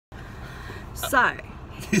So,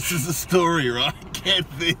 This is the story, right? Get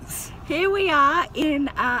this. here we are in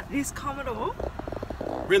this Commodore.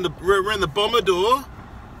 We're in the bomber door.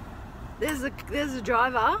 There's a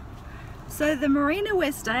driver. So the marina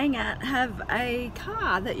we're staying at have a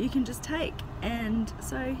car that you can just take. And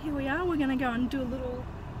so here we are. We're going to go and do a little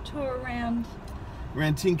tour around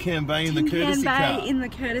Tin Can Bay in the courtesy Bay car. in the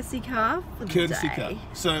courtesy car for the Courtesy day. car.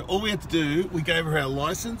 So all we had to do, we gave her our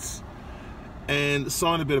license and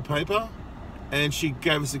signed a bit of paper, and she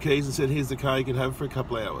gave us the keys and said, here's the car, you can have it for a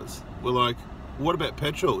couple of hours. We're like, what about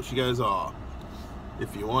petrol? She goes, oh,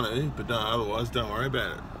 if you want to, but otherwise don't worry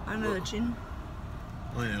about it. I'm a chin.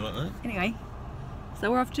 Oh yeah, like that. Anyway,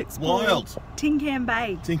 so we're off to explore Wild. Tin Can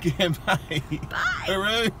Bay. Tin Can Bay. Bye.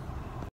 Hooroo.